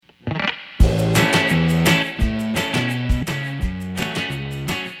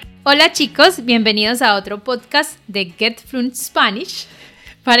Hola chicos, bienvenidos a otro podcast de Get Fluent Spanish.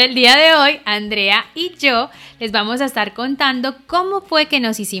 Para el día de hoy, Andrea y yo les vamos a estar contando cómo fue que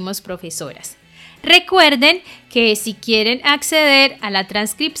nos hicimos profesoras. Recuerden que si quieren acceder a la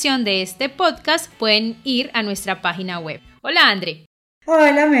transcripción de este podcast, pueden ir a nuestra página web. Hola, Andre.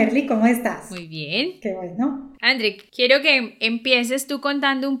 Hola, Merly, ¿cómo estás? Muy bien. Qué bueno. Andre, quiero que empieces tú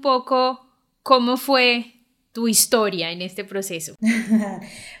contando un poco cómo fue tu historia en este proceso.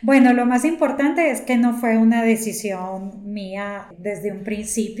 Bueno, lo más importante es que no fue una decisión mía desde un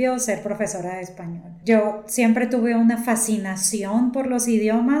principio ser profesora de español. Yo siempre tuve una fascinación por los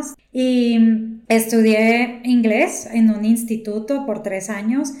idiomas y estudié inglés en un instituto por 3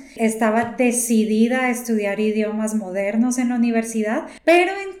 años. Estaba decidida a estudiar idiomas modernos en la universidad,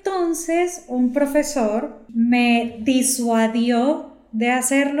 pero entonces un profesor me disuadió de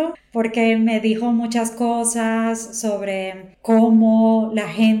hacerlo porque me dijo muchas cosas sobre cómo la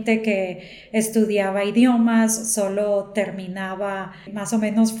gente que estudiaba idiomas solo terminaba más o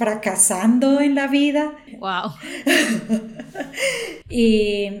menos fracasando en la vida. Wow.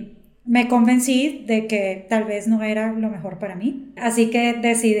 Y me convencí de que tal vez no era lo mejor para mí. Así que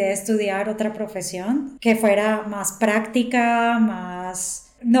decidí estudiar otra profesión que fuera más práctica, más...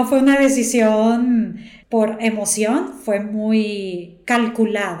 No fue una decisión por emoción, fue muy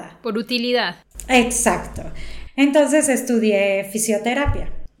calculada. Por utilidad. Exacto. Entonces estudié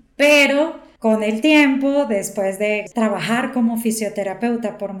fisioterapia, pero con el tiempo, después de trabajar como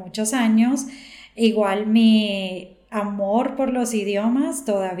fisioterapeuta por muchos años, igual mi amor por los idiomas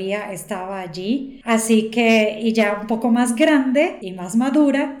todavía estaba allí. Así que, y ya un poco más grande y más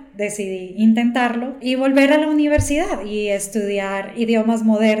madura, decidí intentarlo y volver a la universidad y estudiar idiomas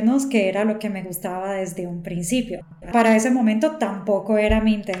modernos, que era lo que me gustaba desde un principio. Para ese momento tampoco era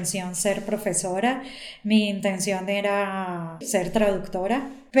mi intención ser profesora, mi intención era ser traductora,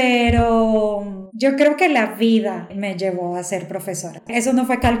 pero yo creo que la vida me llevó a ser profesora. Eso no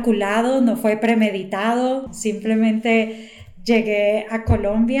fue calculado, no fue premeditado, simplemente llegué a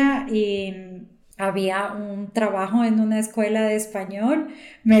Colombia y había un trabajo en una escuela de español,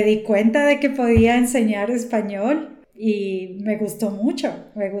 me di cuenta de que podía enseñar español y me gustó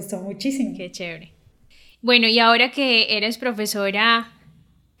muchísimo. Qué chévere. Bueno, y ahora que eres profesora,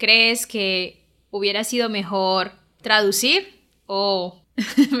 ¿crees que hubiera sido mejor traducir o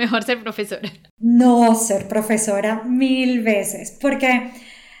mejor ser profesora? No, ser profesora 1000 veces, porque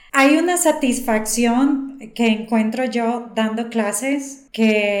hay una satisfacción que encuentro yo dando clases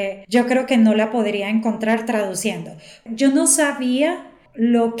que yo creo que no la podría encontrar traduciendo. Yo no sabía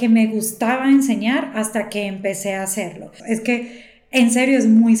lo que me gustaba enseñar hasta que empecé a hacerlo. Es que en serio es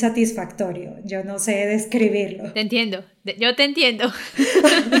muy satisfactorio. Yo no sé describirlo. Te entiendo. Yo te entiendo.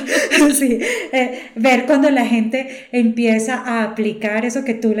 Sí, ver cuando la gente empieza a aplicar eso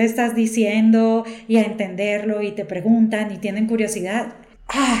que tú le estás diciendo y a entenderlo y te preguntan y tienen curiosidad.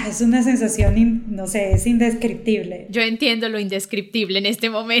 Es una sensación, no sé, es indescriptible. Yo entiendo lo indescriptible en este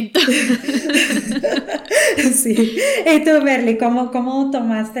momento. Sí. Y tú, Merly, ¿cómo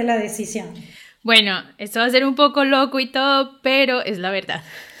tomaste la decisión? Bueno, esto va a ser un poco loco y todo, pero es la verdad.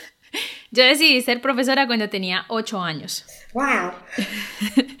 Yo decidí ser profesora cuando tenía 8 años. ¡Wow!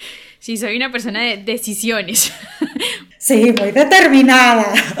 Sí, soy una persona de decisiones. Sí, muy determinada.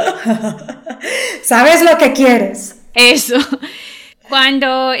 ¿Sabes lo que quieres? Eso.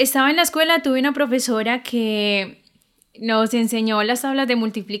 Cuando estaba en la escuela tuve una profesora que nos enseñó las tablas de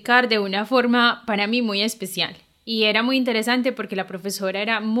multiplicar de una forma para mí muy especial. Y era muy interesante porque la profesora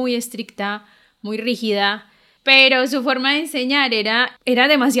era muy estricta, muy rígida, pero su forma de enseñar era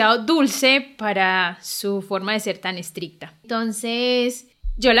demasiado dulce para su forma de ser tan estricta. Entonces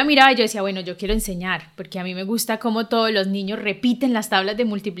yo la miraba y yo decía, bueno, yo quiero enseñar, porque a mí me gusta cómo todos los niños repiten las tablas de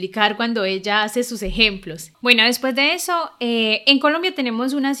multiplicar cuando ella hace sus ejemplos. Bueno, después de eso, en Colombia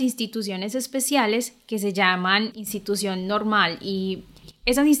tenemos unas instituciones especiales que se llaman institución normal, y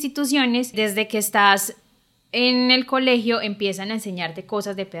esas instituciones, desde que estás en el colegio, empiezan a enseñarte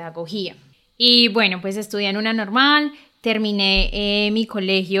cosas de pedagogía. Y bueno, pues estudié en una normal, terminé mi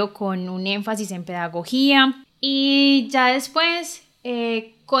colegio con un énfasis en pedagogía y ya después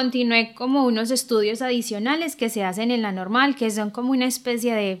continué como unos estudios adicionales que se hacen en la normal, que son como una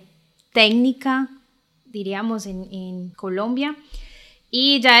especie de técnica, diríamos, en Colombia.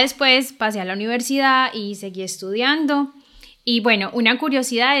 Y ya después pasé a la universidad y seguí estudiando. Y bueno, una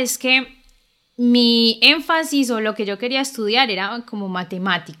curiosidad es que mi énfasis o lo que yo quería estudiar era como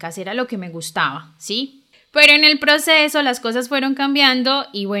matemáticas, era lo que me gustaba, ¿sí? Pero en el proceso las cosas fueron cambiando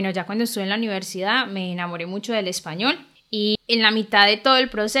y bueno, ya cuando estuve en la universidad me enamoré mucho del español y en la mitad de todo el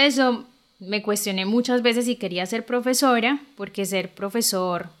proceso me cuestioné muchas veces si quería ser profesora, porque ser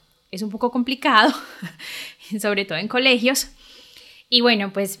profesor es un poco complicado, sobre todo en colegios. Y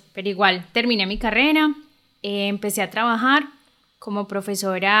bueno, pues, pero igual terminé mi carrera, empecé a trabajar como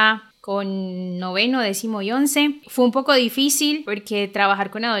profesora con 9º, 10º y 11. Fue un poco difícil porque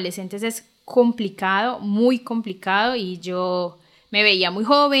trabajar con adolescentes es complicado, muy complicado, y yo me veía muy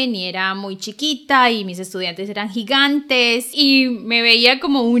joven y era muy chiquita y mis estudiantes eran gigantes y me veía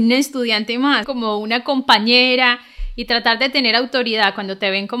como un estudiante más, como una compañera, y tratar de tener autoridad cuando te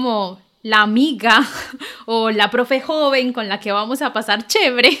ven como la amiga o la profe joven con la que vamos a pasar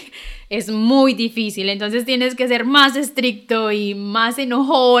chévere es muy difícil. Entonces tienes que ser más estricto y más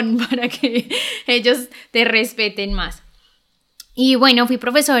enojón para que ellos te respeten más. Y bueno, fui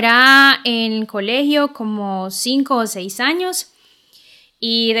profesora en el colegio como 5 o 6 años.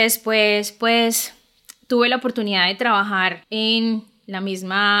 Y después, pues, tuve la oportunidad de trabajar en la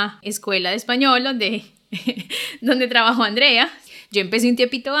misma escuela de español donde trabajó Andrea. Yo empecé un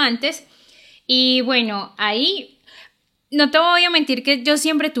tiempito antes. Y bueno, ahí no te voy a mentir que yo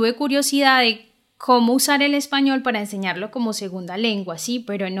siempre tuve curiosidad de cómo usar el español para enseñarlo como segunda lengua, sí,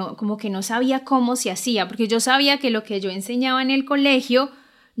 pero no, como que no sabía cómo se hacía, porque yo sabía que lo que yo enseñaba en el colegio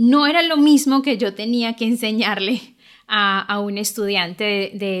no era lo mismo que yo tenía que enseñarle a un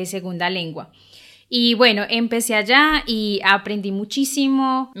estudiante de segunda lengua. Y bueno, empecé allá y aprendí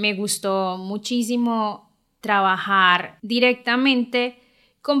muchísimo, me gustó muchísimo trabajar directamente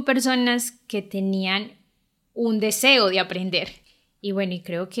con personas que tenían un deseo de aprender. Y bueno, y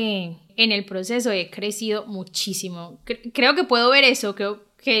creo que en el proceso he crecido muchísimo. Creo que puedo ver eso, creo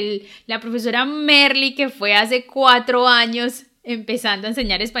que la profesora Merly, que fue hace 4 años empezando a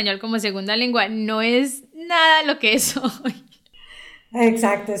enseñar español como segunda lengua, no es nada lo que es hoy.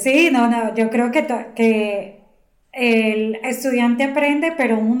 Exacto, sí, no, yo creo que el estudiante aprende,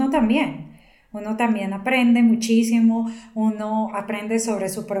 pero uno también. Uno también aprende muchísimo, uno aprende sobre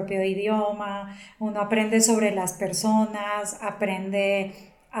su propio idioma, uno aprende sobre las personas, aprende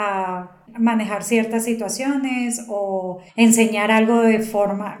a manejar ciertas situaciones o enseñar algo de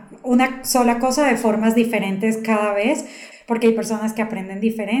forma, una sola cosa de formas diferentes cada vez, porque hay personas que aprenden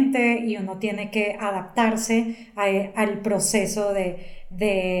diferente y uno tiene que adaptarse al proceso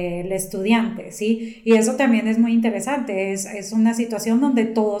del estudiante, ¿sí? Y eso también es muy interesante, es una situación donde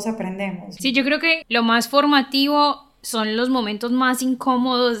todos aprendemos. Sí, yo creo que lo más formativo son los momentos más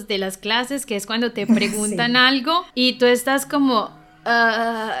incómodos de las clases, que es cuando te preguntan Sí. algo y tú estás como,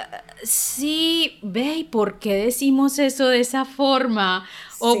 sí, ve, ¿y por qué decimos eso de esa forma?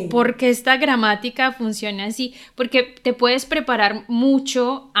 O Sí. por qué esta gramática funciona así, porque te puedes preparar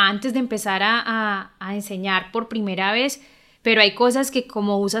mucho antes de empezar a enseñar por primera vez, pero hay cosas que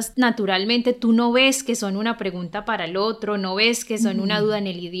como usas naturalmente, tú no ves que son una pregunta para el otro, no ves que son una duda en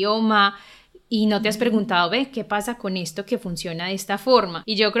el idioma, y no te has preguntado, ve, ¿qué pasa con esto que funciona de esta forma?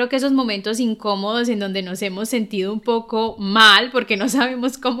 Y yo creo que esos momentos incómodos en donde nos hemos sentido un poco mal porque no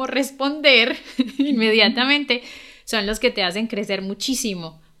sabemos cómo responder inmediatamente son los que te hacen crecer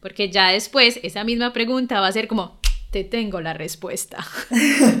muchísimo, porque ya después esa misma pregunta va a ser como, te tengo la respuesta.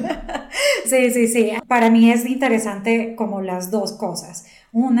 Sí. Para mí es interesante como las dos cosas.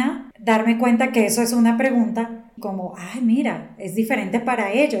 Una, darme cuenta que eso es una pregunta como, ay, mira, es diferente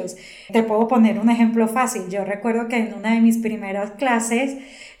para ellos. Te puedo poner un ejemplo fácil. Yo recuerdo que en una de mis primeras clases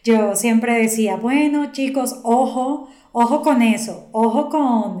yo siempre decía, bueno, chicos, ojo con eso, ojo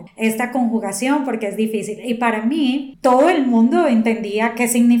con esta conjugación porque es difícil. Y para mí, todo el mundo entendía qué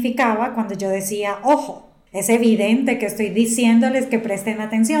significaba cuando yo decía ojo. Es evidente que estoy diciéndoles que presten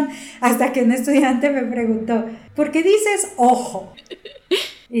atención, hasta que un estudiante me preguntó, ¿por qué dices ojo?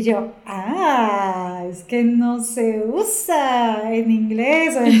 Y yo, es que no se usa en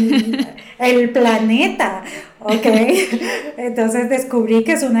inglés o en el planeta, ¿ok? Entonces descubrí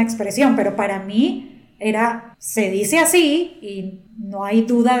que es una expresión, pero para mí se dice así y no hay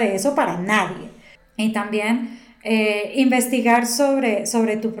duda de eso para nadie. Y también investigar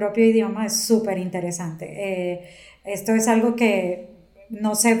sobre tu propio idioma es súper interesante. Esto es algo que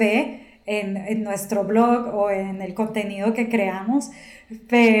no se ve en nuestro blog o en el contenido que creamos,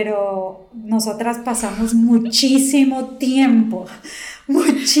 pero nosotras pasamos muchísimo tiempo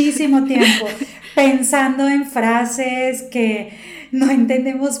pensando en frases que no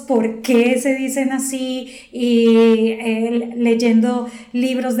entendemos por qué se dicen así y leyendo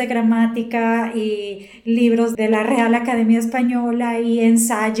libros de gramática y libros de la Real Academia Española y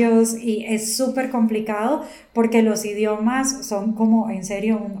ensayos, y es súper complicado porque los idiomas son como en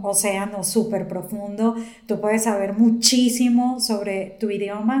serio un océano súper profundo. Tú puedes saber muchísimo sobre tu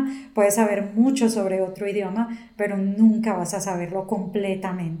idioma, puedes saber mucho sobre otro idioma, pero nunca vas a saberlo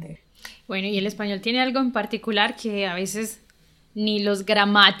completamente. Bueno, y el español tiene algo en particular que a veces ni los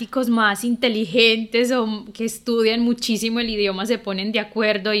gramáticos más inteligentes o que estudian muchísimo el idioma se ponen de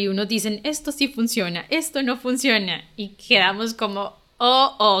acuerdo y unos dicen esto sí funciona, esto no funciona y quedamos como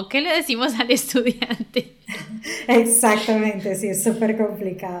 ¿qué le decimos al estudiante? Exactamente, sí, es súper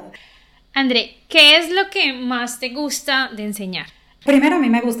complicado. André, ¿qué es lo que más te gusta de enseñar? Primero, a mí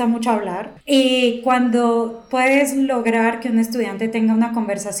me gusta mucho hablar y cuando puedes lograr que un estudiante tenga una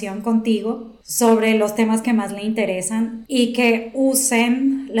conversación contigo sobre los temas que más le interesan y que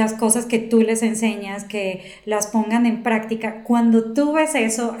usen las cosas que tú les enseñas, que las pongan en práctica, cuando tú ves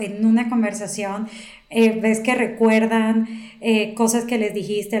eso en una conversación, ves que recuerdan cosas que les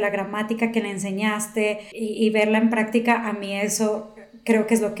dijiste, la gramática que le enseñaste y verla en práctica, a mí eso creo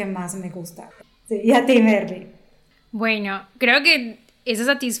que es lo que más me gusta. Sí, y a ti, Merly. Bueno, creo que esa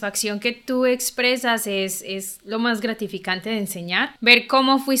satisfacción que tú expresas es lo más gratificante de enseñar. Ver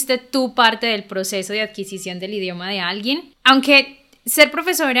cómo fuiste tú parte del proceso de adquisición del idioma de alguien. Aunque ser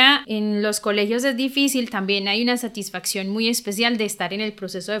profesora en los colegios es difícil, también hay una satisfacción muy especial de estar en el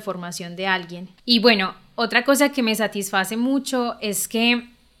proceso de formación de alguien. Y bueno, otra cosa que me satisface mucho es que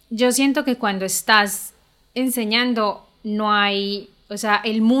yo siento que cuando estás enseñando no hay, o sea,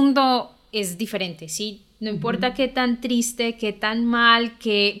 el mundo es diferente, ¿sí? No importa qué tan triste, qué tan mal,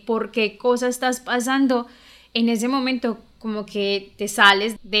 por qué cosa estás pasando, en ese momento como que te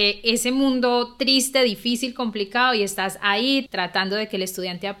sales de ese mundo triste, difícil, complicado y estás ahí tratando de que el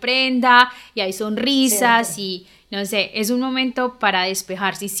estudiante aprenda y hay sonrisas sí. Y no sé, es un momento para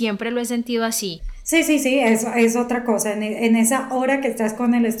despejarse y siempre lo he sentido así. Sí, eso es otra cosa. En esa hora que estás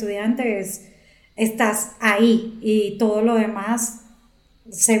con el estudiante estás ahí y todo lo demás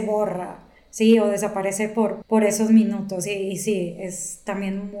se borra. Sí, o desaparece por esos minutos y sí, es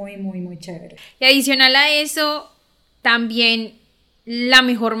también muy, muy, muy chévere. Y adicional a eso, también la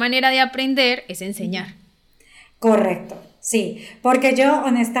mejor manera de aprender es enseñar. Correcto, sí, porque yo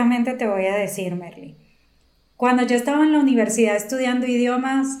honestamente te voy a decir, Merly, cuando yo estaba en la universidad estudiando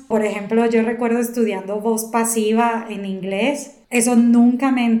idiomas, por ejemplo, yo recuerdo estudiando voz pasiva en inglés, eso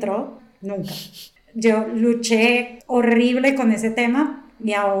nunca me entró, nunca. Yo luché horrible con ese tema.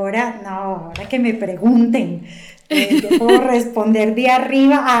 Y ahora que me pregunten, yo puedo responder de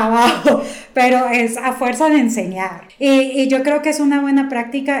arriba a abajo, pero es a fuerza de enseñar. Y yo creo que es una buena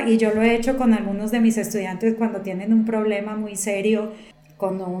práctica y yo lo he hecho con algunos de mis estudiantes cuando tienen un problema muy serio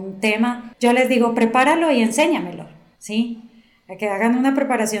con un tema. Yo les digo, prepáralo y enséñamelo, ¿sí? Que hagan una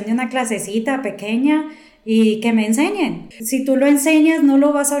preparación de una clasecita pequeña y que me enseñen. Si tú lo enseñas, no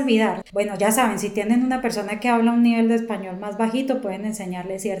lo vas a olvidar. Bueno, ya saben, si tienen una persona que habla un nivel de español más bajito, pueden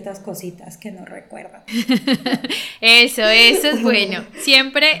enseñarle ciertas cositas que no recuerdan. Eso es bueno.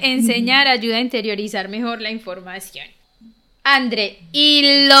 Siempre enseñar ayuda a interiorizar mejor la información. André,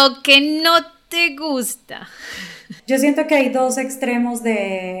 ¿y lo que no te gusta? Yo siento que hay dos extremos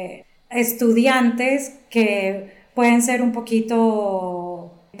de estudiantes que pueden ser un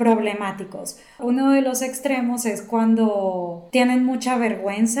poquito problemáticos. Uno de los extremos es cuando tienen mucha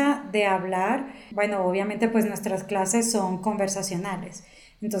vergüenza de hablar. Bueno, obviamente pues nuestras clases son conversacionales.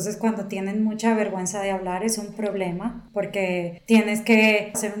 Entonces cuando tienen mucha vergüenza de hablar es un problema porque tienes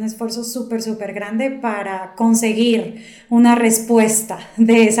que hacer un esfuerzo súper grande para conseguir una respuesta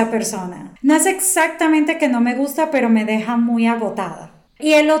de esa persona. No es exactamente que no me gusta, pero me deja muy agotada.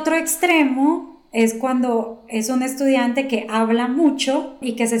 Y el otro extremo es cuando es un estudiante que habla mucho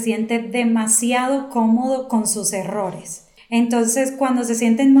y que se siente demasiado cómodo con sus errores. Entonces, cuando se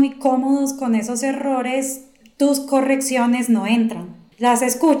sienten muy cómodos con esos errores, tus correcciones no entran. Las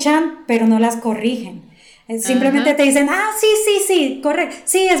escuchan, pero no las corrigen. Simplemente te dicen, sí, correcto,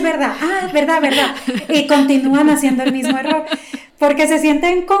 sí, es verdad, verdad. Y continúan haciendo el mismo error. Porque se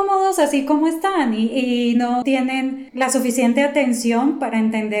sienten cómodos así como están y no tienen la suficiente atención para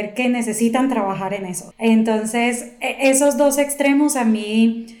entender que necesitan trabajar en eso. Entonces, esos dos extremos a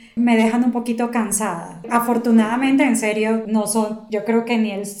mí me dejan un poquito cansada. Afortunadamente, en serio, no son, yo creo que ni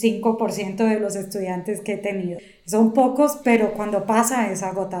el 5% de los estudiantes que he tenido. Son pocos, pero cuando pasa es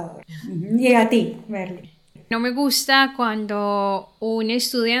agotador. Y a ti, Merly. No me gusta cuando un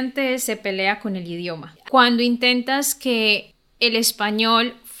estudiante se pelea con el idioma. Cuando intentas que el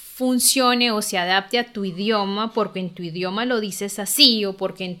español funcione o se adapte a tu idioma porque en tu idioma lo dices así o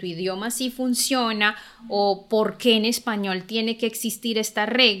porque en tu idioma sí funciona o porque en español tiene que existir esta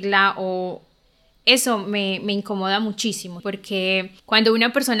regla o eso me incomoda muchísimo porque cuando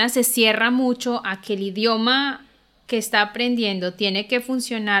una persona se cierra mucho a que el idioma que está aprendiendo tiene que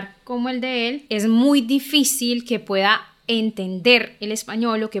funcionar como el de él, es muy difícil que pueda entender el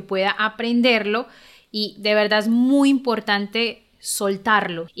español o que pueda aprenderlo. Y de verdad es muy importante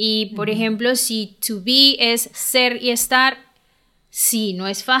soltarlo. Y por ejemplo, si to be es ser y estar, Sí, no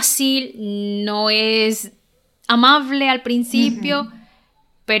es fácil, no es amable al principio,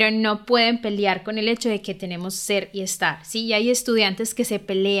 pero no pueden pelear con el hecho de que tenemos ser y estar, ¿sí? Y hay estudiantes que se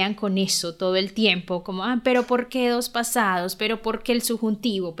pelean con eso todo el tiempo, como, pero ¿por qué dos pasados? ¿Pero por qué el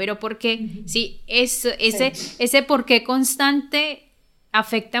subjuntivo? ¿Pero por qué? Sí, ese por qué constante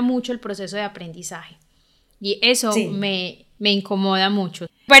afecta mucho el proceso de aprendizaje. Y eso me incomoda mucho.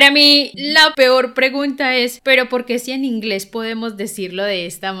 Para mí, la peor pregunta es, ¿pero por qué si en inglés podemos decirlo de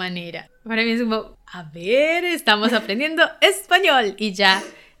esta manera? Para mí es como, a ver, estamos aprendiendo español. Y ya,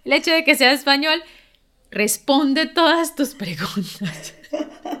 el hecho de que sea español responde todas tus preguntas.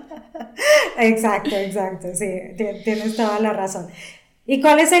 Exacto, sí, tienes toda la razón. ¿Y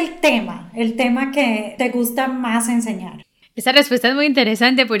cuál es el tema? El tema que te gusta más enseñar. Esta respuesta es muy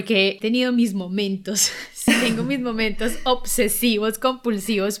interesante porque he tenido mis momentos, tengo mis momentos obsesivos,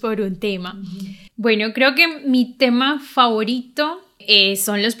 compulsivos por un tema. Bueno, creo que mi tema favorito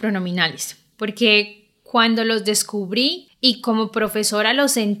son los pronominales, porque cuando los descubrí y como profesora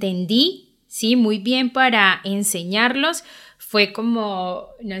los entendí, sí, muy bien para enseñarlos, fue como,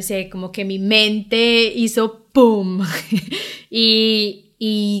 no sé, como que mi mente hizo ¡pum!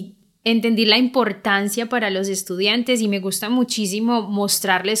 y entendí la importancia para los estudiantes y me gusta muchísimo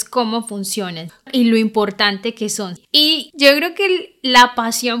mostrarles cómo funcionan y lo importante que son. Y yo creo que la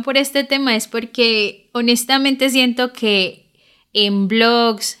pasión por este tema es porque honestamente siento que en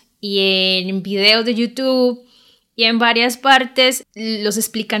blogs y en videos de YouTube y en varias partes los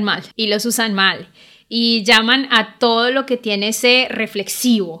explican mal y los usan mal y llaman a todo lo que tiene ese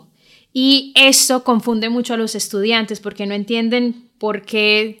reflexivo. Y eso confunde mucho a los estudiantes porque no entienden por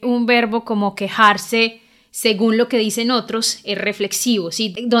qué un verbo como quejarse, según lo que dicen otros, es reflexivo,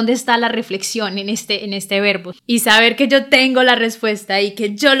 ¿sí? ¿Dónde está la reflexión en este verbo? Y saber que yo tengo la respuesta y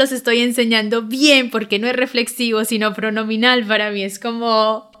que yo los estoy enseñando bien porque no es reflexivo, sino pronominal, para mí es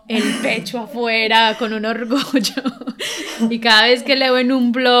como el pecho afuera, con un orgullo. Y cada vez que leo en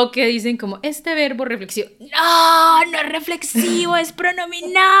un blog que dicen como, este verbo reflexivo, no es reflexivo, es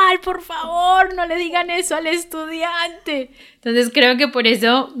pronominal, por favor, no le digan eso al estudiante. Entonces creo que por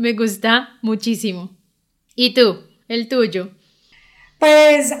eso me gusta muchísimo. ¿Y tú? ¿El tuyo?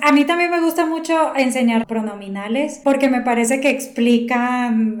 Pues a mí también me gusta mucho enseñar pronominales porque me parece que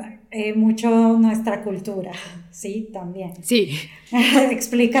explican mucho nuestra cultura, sí, también. Sí.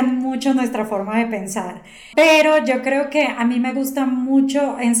 Explican mucho nuestra forma de pensar. Pero yo creo que a mí me gusta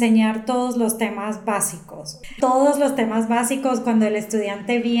mucho enseñar todos los temas básicos. Todos los temas básicos cuando el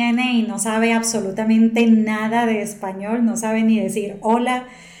estudiante viene y no sabe absolutamente nada de español, no sabe ni decir hola.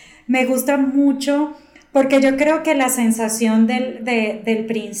 Me gusta mucho porque yo creo que la sensación del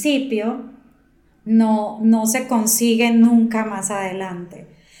principio no se consigue nunca más adelante.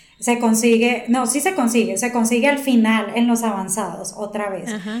 Se consigue al final en los avanzados otra vez.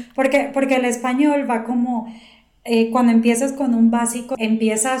 Porque el español va como, cuando empiezas con un básico,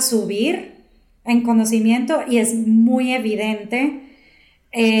 empieza a subir en conocimiento y es muy evidente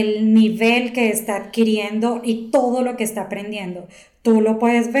el nivel que está adquiriendo y todo lo que está aprendiendo. Tú lo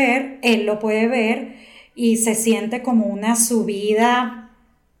puedes ver, él lo puede ver y se siente como una subida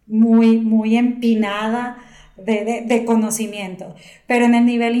muy, muy empinada de conocimiento, pero en el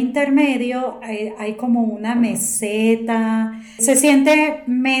nivel intermedio hay como una meseta, se siente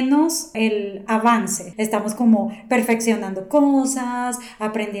menos el avance, estamos como perfeccionando cosas,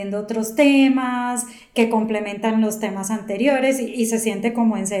 aprendiendo otros temas que complementan los temas anteriores y se siente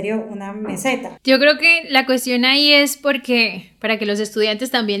como en serio una meseta. Yo creo que la cuestión ahí es porque, para que los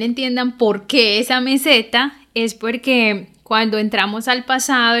estudiantes también entiendan por qué esa meseta, es porque cuando entramos al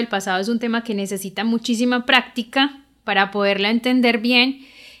pasado, el pasado es un tema que necesita muchísima práctica para poderla entender bien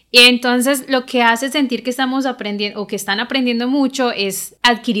y entonces lo que hace sentir que estamos aprendiendo o que están aprendiendo mucho es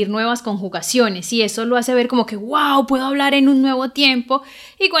adquirir nuevas conjugaciones y eso lo hace ver como que wow, puedo hablar en un nuevo tiempo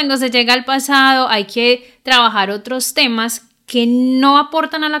y cuando se llega al pasado hay que trabajar otros temas que no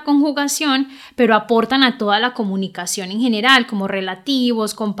aportan a la conjugación, pero aportan a toda la comunicación en general, como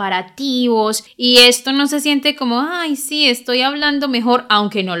relativos, comparativos, y esto no se siente como, ay, sí, estoy hablando mejor,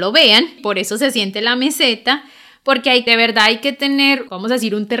 aunque no lo vean, por eso se siente la meseta, porque de verdad hay que tener, vamos a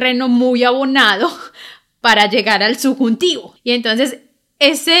decir, un terreno muy abonado para llegar al subjuntivo, y entonces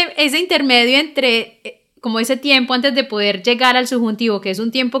ese intermedio entre como ese tiempo antes de poder llegar al subjuntivo, que es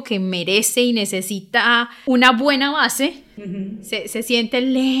un tiempo que merece y necesita una buena base, se siente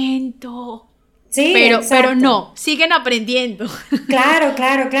lento. Sí, pero no, siguen aprendiendo. Claro,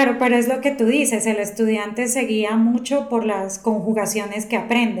 pero es lo que tú dices, el estudiante se guía mucho por las conjugaciones que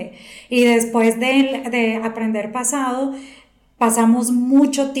aprende y después de aprender pasado, pasamos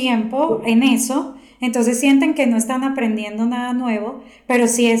mucho tiempo en eso. Entonces sienten que no están aprendiendo nada nuevo, pero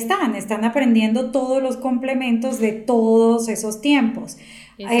sí están aprendiendo todos los complementos de todos esos tiempos.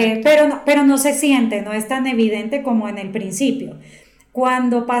 Pero no se siente, no es tan evidente como en el principio.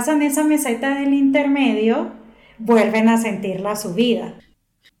 Cuando pasan esa meseta del intermedio, vuelven a sentir la subida.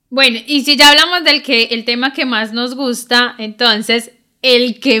 Bueno, y si ya hablamos el tema que más nos gusta, entonces,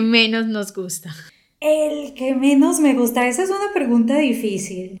 el que menos nos gusta. El que menos me gusta, esa es una pregunta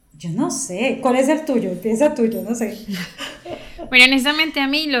difícil. Yo no sé, ¿cuál es el tuyo? Empieza tú, yo no sé. Bueno, honestamente a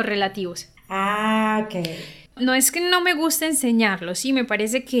mí los relativos. Ah, ok. No es que no me guste enseñarlos, sí, me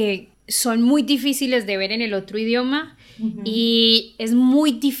parece que son muy difíciles de ver en el otro idioma y es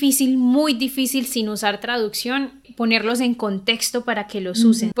muy difícil sin usar traducción ponerlos en contexto para que los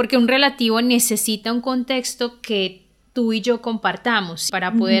usen, porque un relativo necesita un contexto que tú y yo compartamos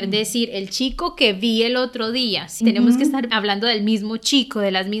para poder decir el chico que vi el otro día. Tenemos que estar hablando del mismo chico,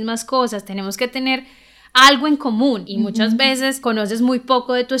 de las mismas cosas, tenemos que tener algo en común y muchas veces conoces muy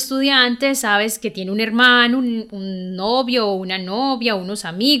poco de tu estudiante, sabes que tiene un hermano, un novio o una novia, unos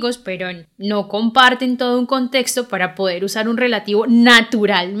amigos, pero no comparten todo un contexto para poder usar un relativo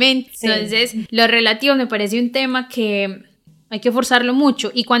naturalmente. Sí. Entonces, los relativos me parece un tema que hay que forzarlo mucho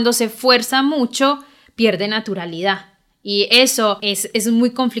y cuando se fuerza mucho pierde naturalidad y eso es muy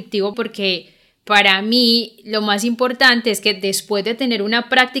conflictivo porque para mí, lo más importante es que después de tener una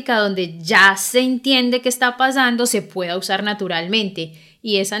práctica donde ya se entiende qué está pasando, se pueda usar naturalmente.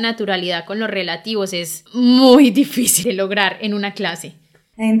 Y esa naturalidad con los relativos es muy difícil de lograr en una clase.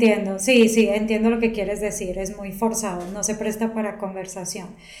 Entiendo, sí, entiendo lo que quieres decir. Es muy forzado, no se presta para conversación.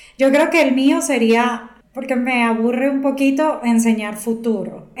 Yo creo que el mío sería, porque me aburre un poquito, enseñar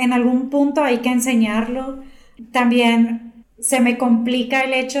futuro. En algún punto hay que enseñarlo. También se me complica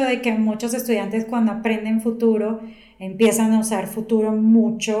el hecho de que muchos estudiantes cuando aprenden futuro empiezan a usar futuro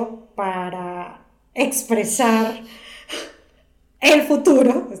mucho para expresar el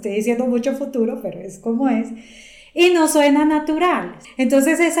futuro. Estoy diciendo mucho futuro, pero es como es. Y no suena natural.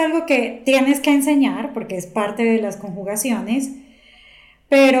 Entonces es algo que tienes que enseñar porque es parte de las conjugaciones,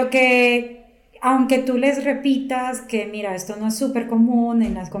 pero que aunque tú les repitas que mira, esto no es súper común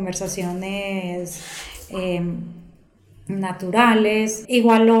en las conversaciones naturales,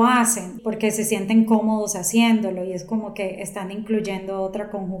 igual lo hacen porque se sienten cómodos haciéndolo y es como que están incluyendo otra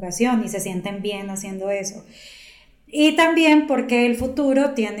conjugación y se sienten bien haciendo eso. Y también porque el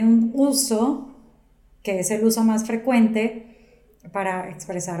futuro tiene un uso que es el uso más frecuente para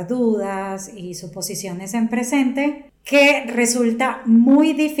expresar dudas y suposiciones en presente, que resulta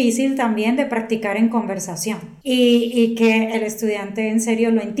muy difícil también de practicar en conversación y que el estudiante en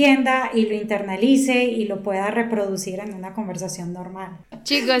serio lo entienda y lo internalice y lo pueda reproducir en una conversación normal.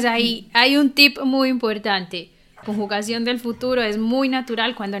 Chicos, ahí hay un tip muy importante. Conjugación del futuro es muy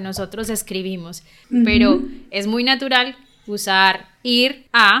natural cuando nosotros escribimos, pero es muy natural usar ir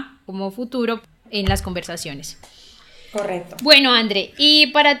a como futuro en las conversaciones. Correcto. Bueno, André, y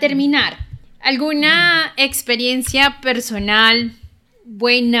para terminar, ¿alguna experiencia personal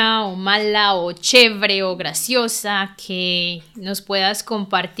buena o mala o chévere o graciosa que nos puedas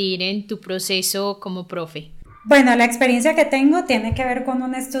compartir en tu proceso como profe? Bueno, la experiencia que tengo tiene que ver con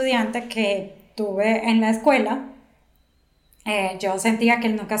un estudiante que tuve en la escuela. Yo sentía que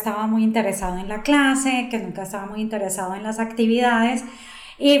él nunca estaba muy interesado en la clase, que nunca estaba muy interesado en las actividades.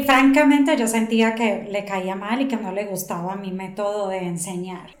 Y francamente yo sentía que le caía mal y que no le gustaba mi método de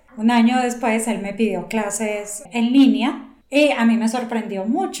enseñar. Un año después él me pidió clases en línea y a mí me sorprendió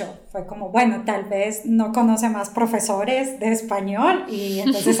mucho. Fue como, bueno, tal vez no conoce más profesores de español y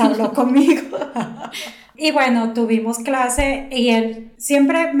entonces habló conmigo. Y bueno, tuvimos clase y él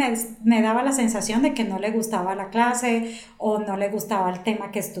siempre me daba la sensación de que no le gustaba la clase o no le gustaba el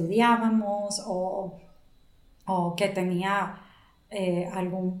tema que estudiábamos o que tenía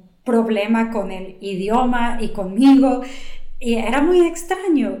algún problema con el idioma y conmigo y era muy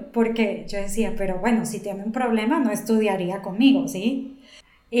extraño porque yo decía, pero bueno, si tiene un problema no estudiaría conmigo, ¿sí?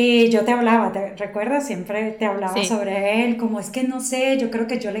 Y yo te hablaba, ¿te recuerdas? Siempre te hablaba sobre él, como es que no sé, yo creo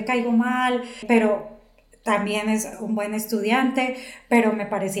que yo le caigo mal, pero también es un buen estudiante, pero me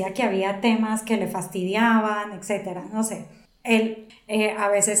parecía que había temas que le fastidiaban, etcétera, no sé. Él a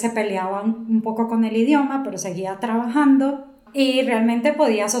veces se peleaba un poco con el idioma, pero seguía trabajando y realmente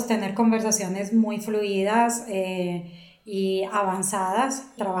podía sostener conversaciones muy fluidas y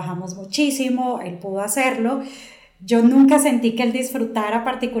avanzadas. Trabajamos muchísimo, él pudo hacerlo. Yo nunca sentí que él disfrutara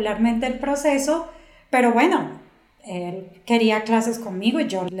particularmente el proceso, pero bueno, él quería clases conmigo y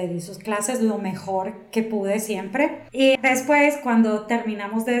yo le di sus clases lo mejor que pude siempre. Y después, cuando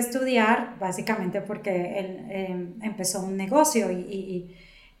terminamos de estudiar, básicamente porque él empezó un negocio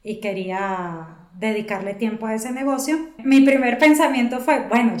y quería dedicarle tiempo a ese negocio. Mi primer pensamiento fue,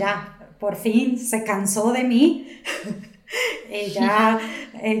 bueno, ya, por fin se cansó de mí y ya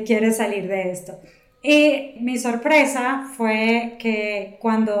quiere salir de esto. Y mi sorpresa fue que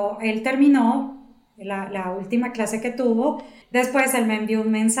cuando él terminó la última clase que tuvo, después él me envió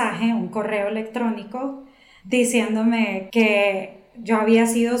un mensaje, un correo electrónico, diciéndome que yo había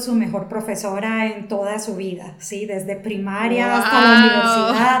sido su mejor profesora en toda su vida, ¿sí? Desde primaria hasta la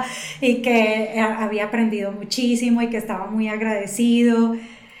universidad, y que había aprendido muchísimo y que estaba muy agradecido.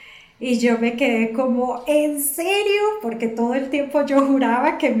 Y yo me quedé como, ¿en serio? Porque todo el tiempo yo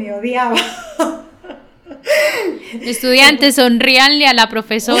juraba que me odiaba. Estudiantes, sonríanle a la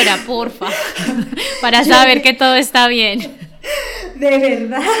profesora, porfa, para saber que todo está bien. De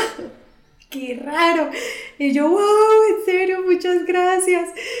verdad, qué raro. Y yo, wow, en serio, muchas gracias.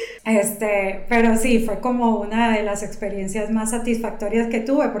 Pero sí, fue como una de las experiencias más satisfactorias que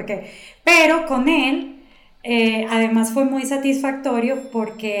tuve, pero con él, además fue muy satisfactorio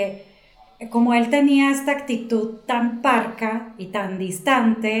porque como él tenía esta actitud tan parca y tan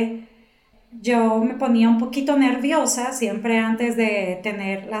distante, yo me ponía un poquito nerviosa siempre antes de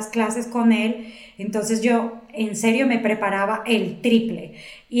tener las clases con él, entonces yo en serio me preparaba el triple,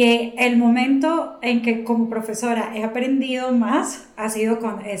 y el momento en que como profesora he aprendido más ha sido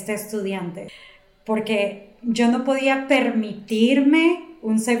con este estudiante, porque yo no podía permitirme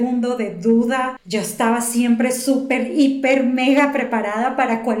un segundo de duda. Yo estaba siempre súper, hiper, mega preparada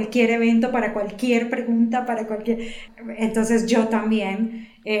para cualquier evento, para cualquier pregunta, Entonces yo también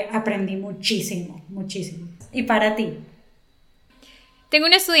aprendí muchísimo, muchísimo. ¿Y para ti? Tengo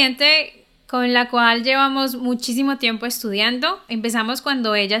una estudiante con la cual llevamos muchísimo tiempo estudiando. Empezamos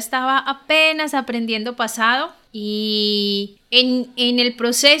cuando ella estaba apenas aprendiendo pasado, y en el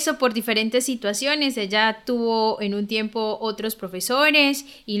proceso, por diferentes situaciones, ella tuvo en un tiempo otros profesores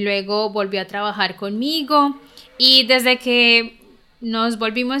y luego volvió a trabajar conmigo, y desde que nos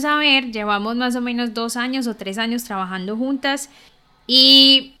volvimos a ver llevamos más o menos 2 años o 3 años trabajando juntas,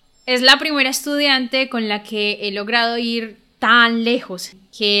 y es la primera estudiante con la que he logrado ir tan lejos,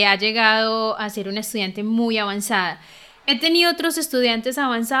 que ha llegado a ser una estudiante muy avanzada. He tenido otros estudiantes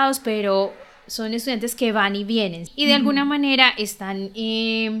avanzados, pero son estudiantes que van y vienen, y de alguna manera están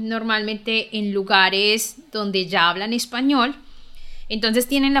normalmente en lugares donde ya hablan español, entonces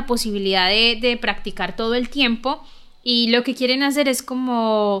tienen la posibilidad de practicar todo el tiempo, y lo que quieren hacer es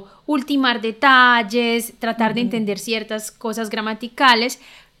como ultimar detalles, tratar de entender ciertas cosas gramaticales.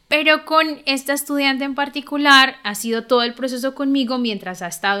 Pero con esta estudiante en particular ha sido todo el proceso conmigo mientras ha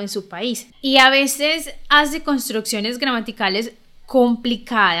estado en su país. Y a veces hace construcciones gramaticales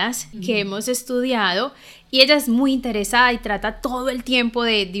complicadas que hemos estudiado, y ella es muy interesada y trata todo el tiempo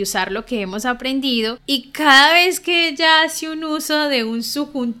de usar lo que hemos aprendido. Y cada vez que ella hace un uso de un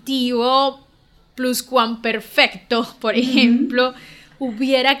subjuntivo pluscuamperfecto, por ejemplo,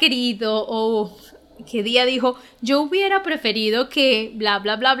 hubiera querido, o qué día dijo, yo hubiera preferido que bla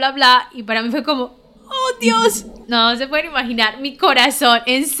bla bla bla bla, y para mí fue como, oh Dios, no se pueden imaginar, mi corazón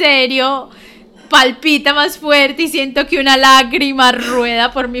en serio palpita más fuerte y siento que una lágrima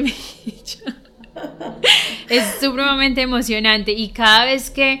rueda por mi mejilla. Es supremamente emocionante, y cada vez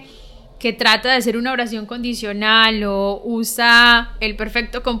que trata de hacer una oración condicional o usa el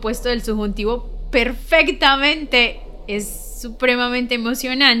perfecto compuesto del subjuntivo perfectamente, es supremamente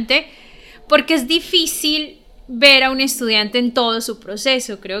emocionante, porque es difícil ver a un estudiante en todo su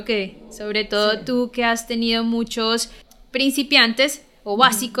proceso. Creo que sobre todo tú, que has tenido muchos principiantes o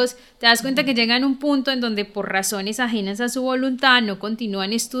básicos, te das cuenta que llegan a un punto en donde por razones ajenas a su voluntad no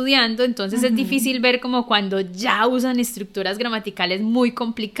continúan estudiando, entonces es difícil ver como cuando ya usan estructuras gramaticales muy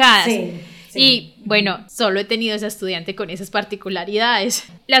complicadas. Y bueno, solo he tenido esa estudiante con esas particularidades.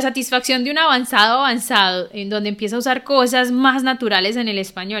 La satisfacción de un avanzado en donde empieza a usar cosas más naturales en el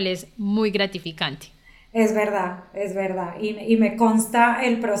español es muy gratificante. Es verdad, y me consta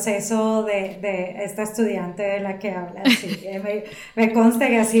el proceso de esta estudiante de la que hablas, sí. me consta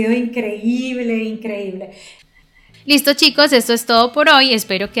que ha sido increíble. Listo, chicos, esto es todo por hoy.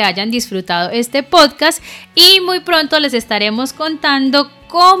 Espero que hayan disfrutado este podcast, y muy pronto les estaremos contando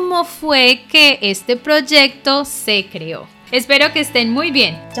cómo fue que este proyecto se creó. Espero que estén muy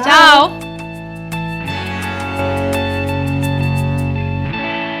bien. Chao.